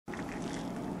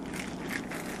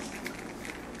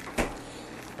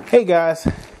Hey guys,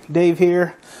 Dave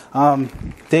here,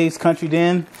 Dave's Country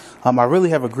Den. I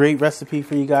really have a great recipe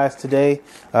for you guys today.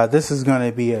 This is going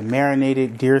to be a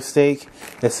marinated deer steak.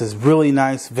 This is really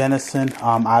nice venison.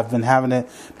 I've been having it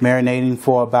marinating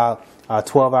for about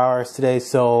 12 hours today,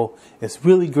 so it's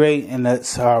really great and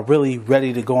it's really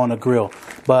ready to go on the grill.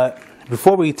 But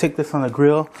before we take this on the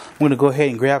grill, I'm going to go ahead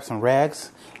and grab some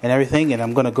rags and everything, and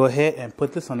I'm going to go ahead and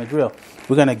put this on the grill.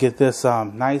 We're going to get this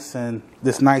nice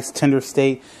tender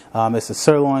steak. It's a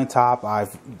sirloin top.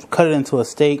 I've cut it into a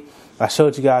steak. I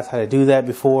showed you guys how to do that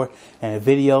before in a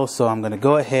video, so I'm going to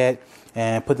go ahead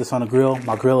and put this on the grill.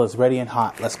 My grill is ready and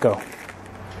hot. Let's go.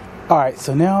 Alright,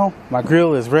 so now my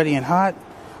grill is ready and hot.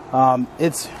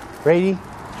 It's ready.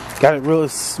 Got it really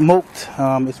smoked.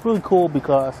 It's really cool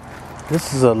because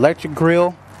this is an electric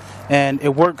grill. And it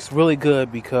works really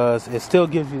good because it still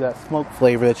gives you that smoke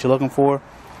flavor that you're looking for,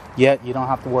 yet you don't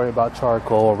have to worry about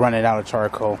charcoal or running out of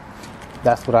charcoal.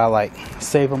 That's what I like.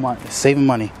 Saving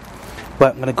money.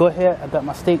 But I'm going to go ahead. I got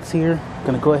my steaks here. I'm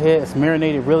going to go ahead. It's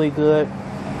marinated really good.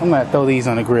 I'm going to throw these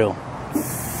on the grill.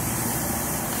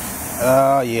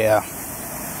 Oh, yeah.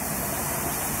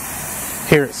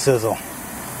 Hear it sizzle.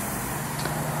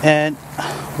 And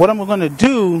what I'm going to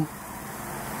do,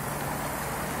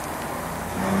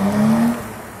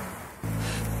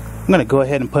 I'm going to go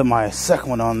ahead and put my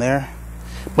second one on there.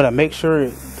 I'm going to make sure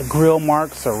the grill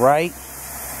marks are right.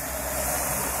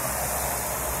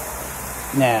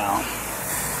 Now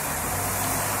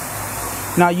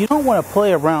you don't want to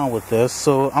play around with this,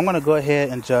 so I'm going to go ahead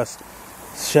and just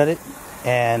shut it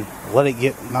and let it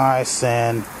get nice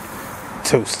and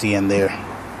toasty in there.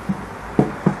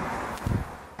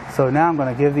 So now I'm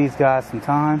going to give these guys some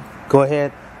time. Go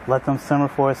ahead, let them simmer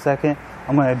for a second.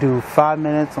 I'm going to do 5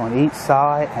 minutes on each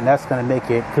side, and that's going to make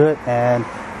it good and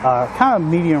kind of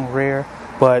medium rare,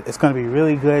 but it's going to be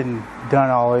really good and done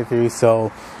all the way through,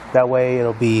 so that way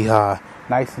it'll be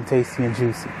nice and tasty and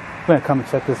juicy. I'm going to come and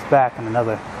check this back in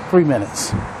another 3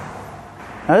 minutes.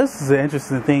 Now this is an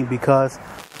interesting thing because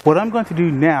what I'm going to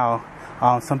do now,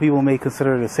 some people may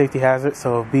consider it a safety hazard,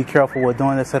 so be careful with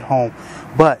doing this at home,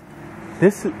 but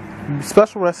this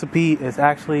special recipe is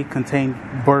actually contain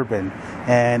bourbon,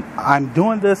 and I'm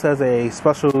doing this as a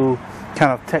special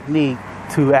kind of technique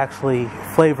to actually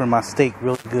flavor my steak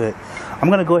really good. I'm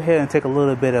going to go ahead and take a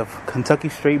little bit of Kentucky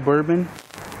straight bourbon.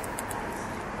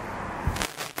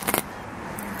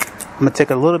 I'm going to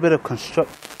take a little bit of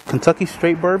Kentucky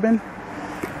straight bourbon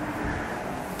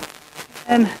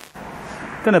and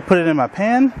I'm going to put it in my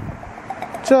pan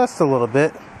just a little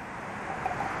bit.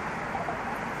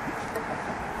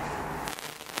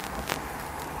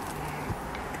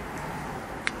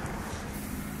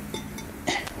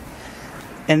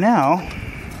 And now,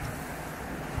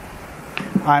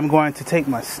 I'm going to take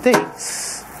my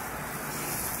steaks.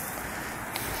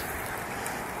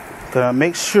 Gonna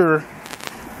make sure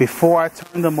before I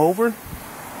turn them over,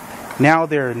 now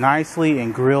they're nicely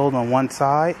and grilled on one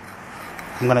side.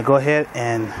 I'm gonna go ahead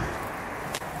and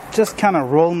just kind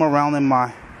of roll them around in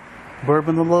my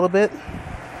bourbon a little bit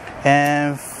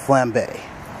and flambe.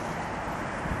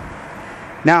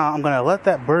 Now I'm gonna let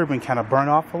that bourbon kind of burn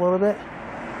off a little bit.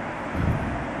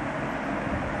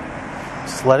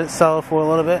 Just let it settle for a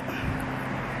little bit.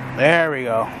 There we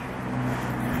go.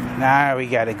 Now we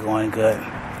got it going good.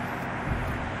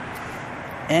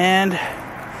 And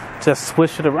just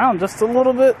swish it around just a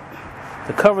little bit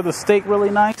to cover the steak really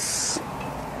nice.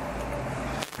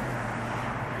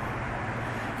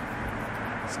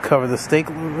 Just cover the steak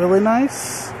really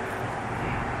nice.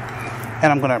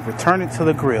 And I'm going to return it to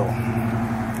the grill.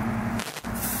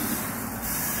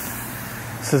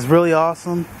 This is really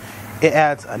awesome. It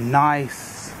adds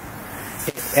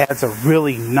a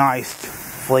really nice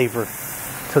flavor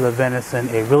to the venison.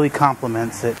 It really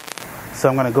complements it. So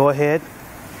I'm going to go ahead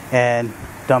and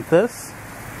dump this.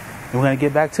 And we're going to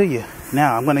get back to you.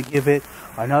 Now I'm going to give it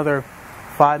another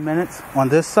 5 minutes on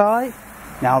this side.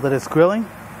 Now that it's grilling,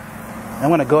 I'm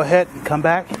going to go ahead and come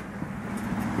back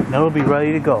and it'll be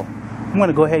ready to go. I'm going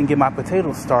to go ahead and get my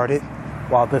potatoes started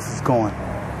while this is going.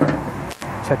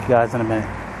 Check you guys in a minute.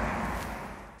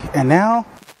 And now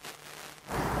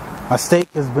my steak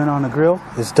has been on the grill.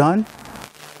 It's done.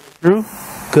 Through,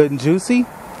 good and juicy.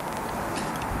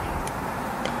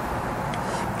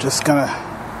 Just gonna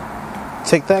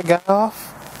take that guy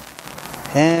off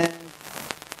and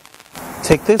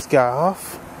take this guy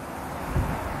off.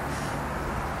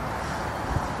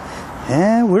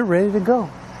 And we're ready to go.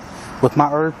 With my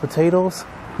herb potatoes,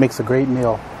 makes a great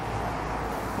meal.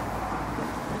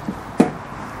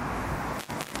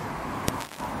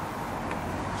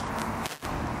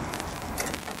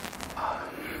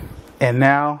 And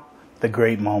now, the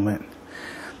great moment.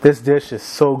 This dish is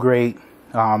so great.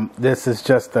 This is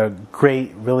just a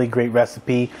really great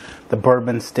recipe. The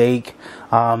bourbon steak.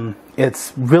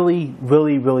 It's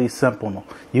really simple.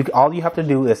 All you have to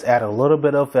do is add a little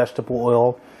bit of vegetable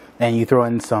oil, and you throw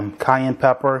in some cayenne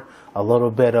pepper, a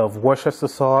little bit of Worcestershire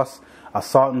sauce, a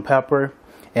salt and pepper,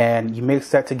 and you mix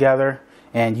that together,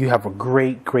 and you have a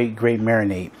great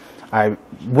marinade. I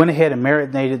went ahead and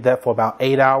marinated that for about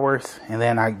 8 hours, and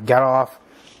then I got off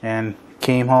and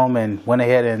came home and went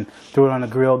ahead and threw it on the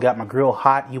grill, got my grill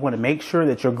hot. You want to make sure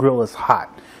that your grill is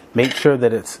hot. Make sure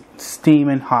that it's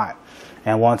steaming hot.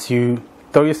 And once you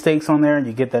throw your steaks on there and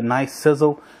you get that nice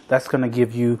sizzle, that's going to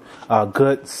give you a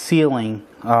good sealing,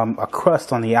 a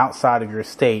crust on the outside of your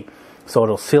steak. So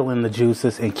it'll seal in the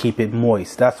juices and keep it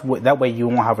moist. That way you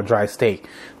won't have a dry steak.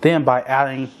 Then by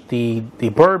adding the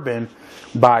bourbon,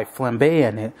 by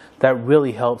flambeing it, that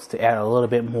really helps to add a little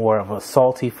bit more of a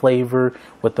salty flavor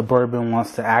with the bourbon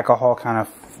once the alcohol kind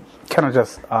of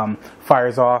just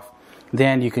fires off.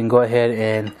 Then you can go ahead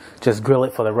and just grill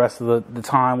it for the rest of the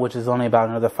time, which is only about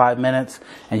another 5 minutes,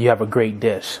 and you have a great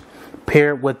dish.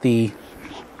 Paired with the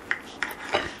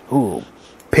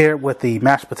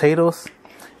mashed potatoes,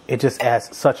 it just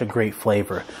adds such a great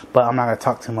flavor. But I'm not going to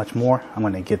talk too much more. I'm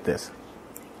going to get this.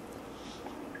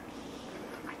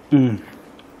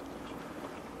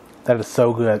 That is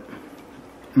so good.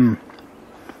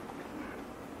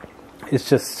 It's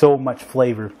just so much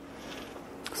flavor.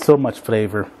 So much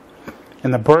flavor.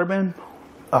 And the bourbon,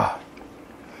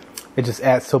 it just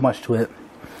adds so much to it.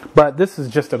 But this is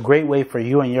just a great way for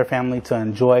you and your family to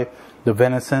enjoy the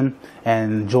venison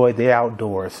and enjoy the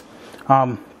outdoors.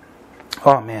 Oh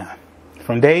man,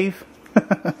 from Dave,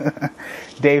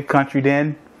 Dave Country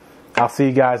Den. I'll see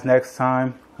you guys next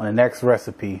time on the next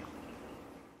recipe.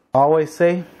 Always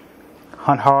say,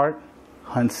 hunt hard,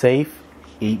 hunt safe,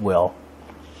 eat well.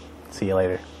 See you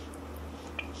later.